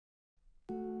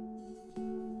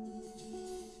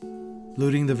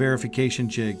Loading the verification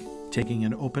jig, taking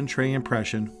an open tray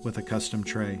impression with a custom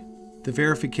tray. The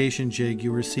verification jig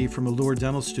you receive from Allure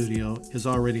Dental Studio is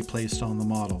already placed on the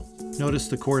model. Notice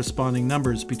the corresponding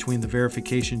numbers between the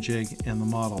verification jig and the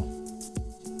model.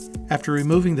 After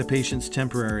removing the patient's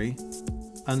temporary,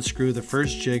 unscrew the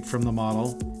first jig from the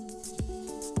model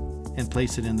and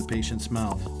place it in the patient's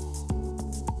mouth.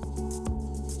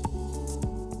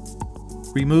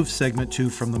 Remove segment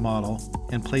 2 from the model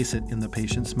and place it in the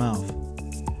patient's mouth.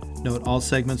 Note all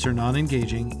segments are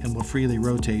non-engaging and will freely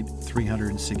rotate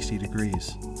 360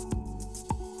 degrees.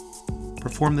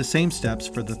 Perform the same steps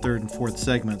for the third and fourth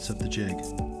segments of the jig.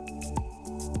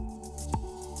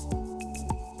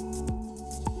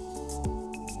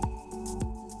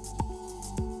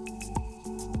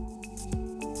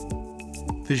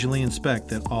 Visually inspect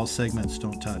that all segments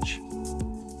don't touch.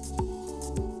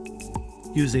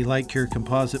 Use a light cure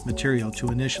composite material to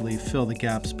initially fill the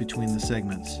gaps between the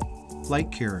segments. Light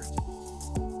cure.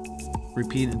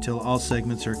 Repeat until all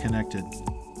segments are connected.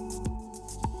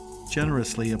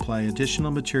 Generously apply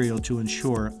additional material to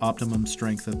ensure optimum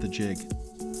strength of the jig.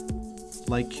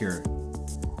 Light cure.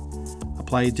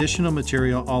 Apply additional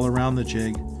material all around the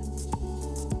jig.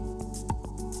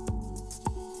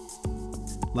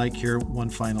 Light cure one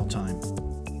final time.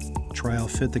 Trial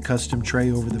fit the custom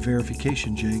tray over the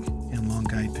verification jig and long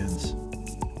guide pins.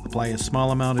 Apply a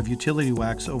small amount of utility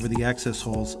wax over the access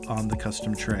holes on the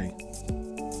custom tray.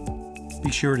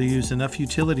 Be sure to use enough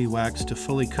utility wax to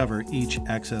fully cover each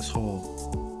access hole.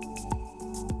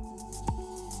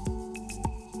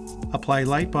 Apply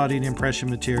light-bodied impression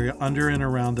material under and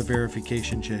around the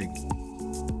verification jig,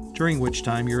 during which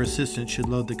time your assistant should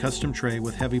load the custom tray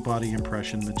with heavy body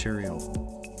impression material.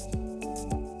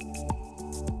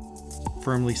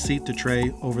 Firmly seat the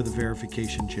tray over the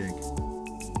verification jig.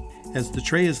 As the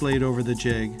tray is laid over the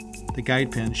jig, the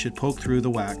guide pin should poke through the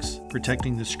wax,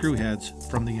 protecting the screw heads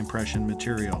from the impression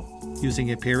material.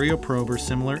 Using a perio probe or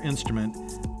similar instrument,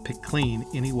 pick clean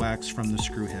any wax from the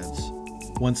screw heads.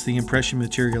 Once the impression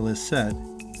material is set,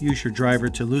 use your driver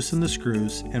to loosen the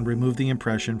screws and remove the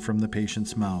impression from the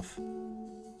patient's mouth.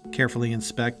 Carefully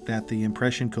inspect that the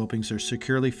impression copings are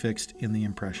securely fixed in the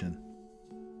impression.